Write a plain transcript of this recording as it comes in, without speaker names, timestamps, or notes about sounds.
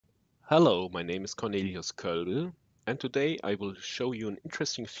Hello, my name is Cornelius Kölbel, and today I will show you an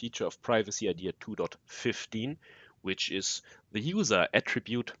interesting feature of privacyIDEA 2.15, which is the user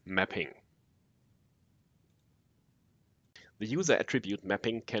attribute mapping. The user attribute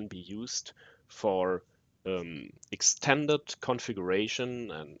mapping can be used for extended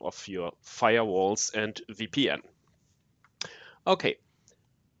configuration of your firewalls and VPN. Okay,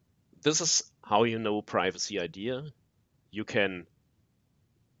 this is how you know privacyIDEA. You can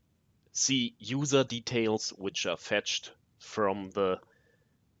see user details which are fetched from the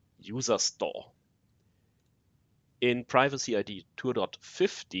user store. In privacyIDEA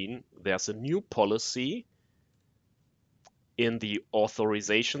 2.15, there's a new policy in the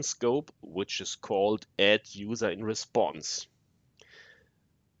authorization scope, which is called Add User in Response.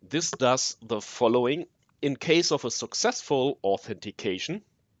 This does the following. In case of a successful authentication,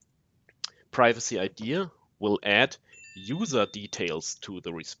 privacyIDEA will add user details to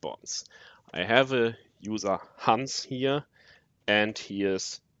the response. I have a user Hans here, and he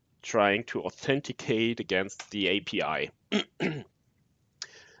is trying to authenticate against the API.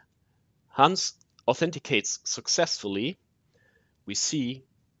 Hans authenticates successfully. We see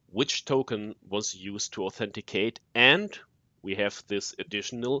which token was used to authenticate, and we have this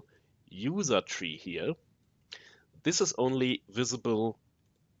additional user tree here. This is only visible,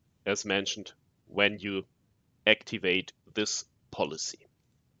 as mentioned, when you activate this policy.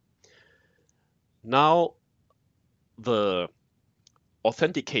 Now, the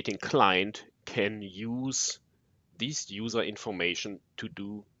authenticating client can use this user information to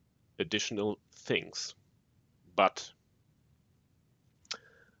do additional things. But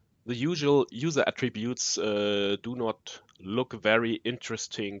the usual user attributes do not look very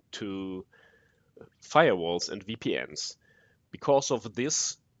interesting to firewalls and VPNs. Because of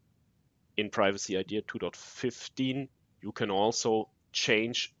this, in privacyIDEA 2.15, you can also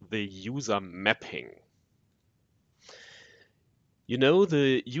change the user mapping. You know,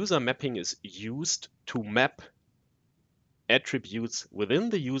 the user mapping is used to map attributes within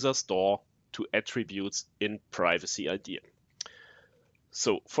the user store to attributes in privacyIDEA.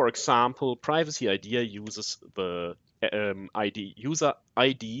 So, for example, privacyIDEA uses the user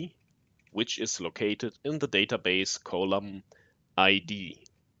ID, which is located in the database column ID.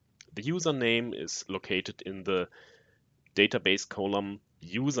 The username is located in the database column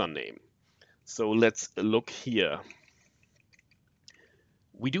username. So let's look here.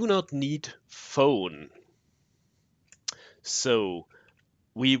 We do not need phone. So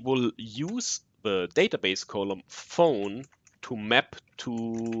we will use the database column phone to map to,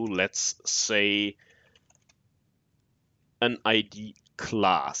 let's say, an ID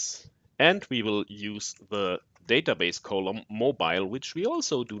class. And we will use the database column mobile, which we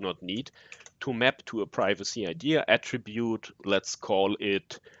also do not need, to map to a privacyIDEA attribute. Let's call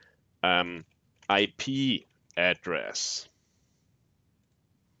it IP address.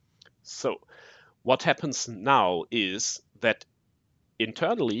 So what happens now is that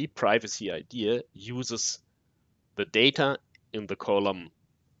internally privacyIDEA uses the data in the column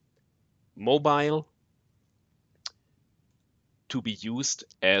mobile to be used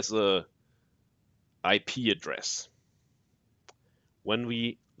as a IP address. When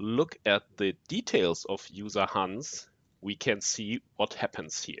we look at the details of user Hans, we can see what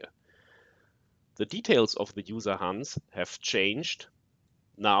happens here. The details of the user Hans have changed.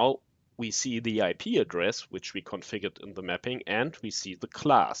 Now we see the IP address, which we configured in the mapping, and we see the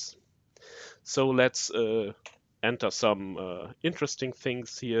class. So let's enter some interesting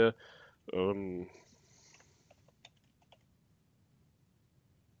things here.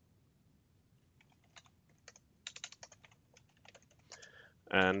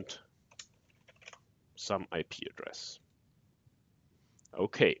 And some IP address.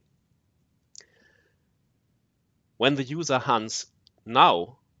 Okay. When the user Hans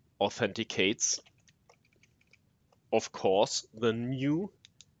now authenticates, of course, the new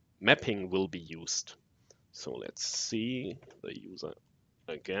mapping will be used. So let's see, the user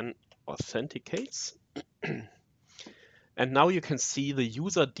again authenticates. And now you can see the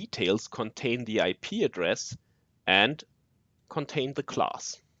user details contain the IP address and contain the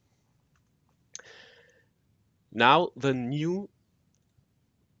class. Now the new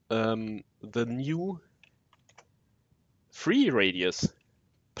FreeRadius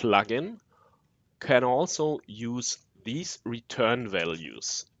plugin can also use these return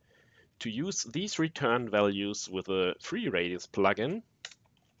values. To use these return values with a FreeRadius plugin,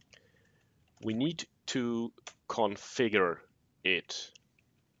 we need to configure it.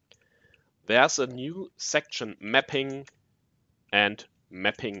 There's a new section, mapping and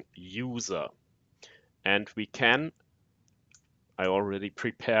mapping user, and we can I already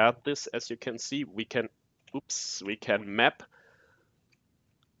prepared this. As you can see, we can map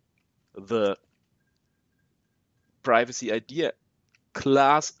the privacyIDEA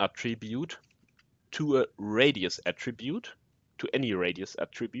class attribute to a radius attribute, to any radius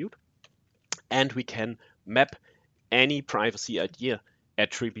attribute, and we can map any privacyIDEA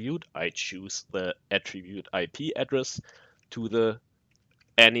attribute. I choose the attribute IP address to the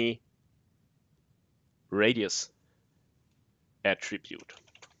any radius attribute.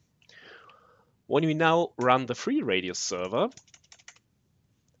 When we now run the free radius server,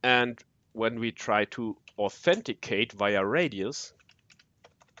 and when we try to authenticate via radius,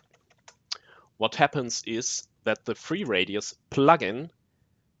 what happens is that the free radius plugin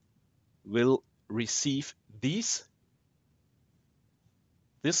will receive this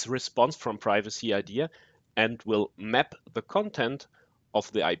response from privacyIDEA and will map the content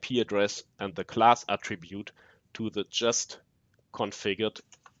of the IP address and the class attribute to the just configured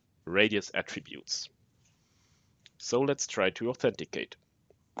radius attributes. So let's try to authenticate.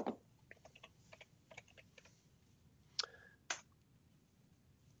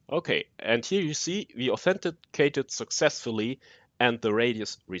 Okay, and here you see we authenticated successfully, and the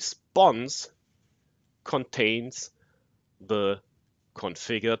radius response contains the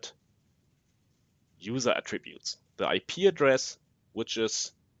configured user attributes, the IP address, which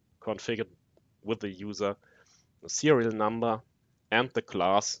is configured with the user, the serial number, and the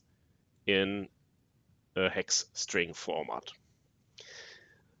class in a hex string format.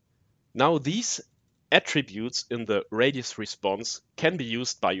 Now these attributes in the radius response can be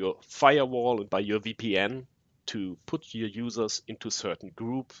used by your firewall and by your VPN to put your users into certain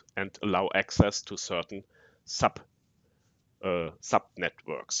groups and allow access to certain sub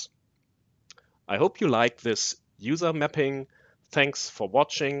networks. I hope you like this user mapping. Thanks for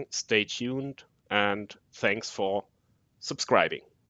watching, stay tuned, and thanks for subscribing.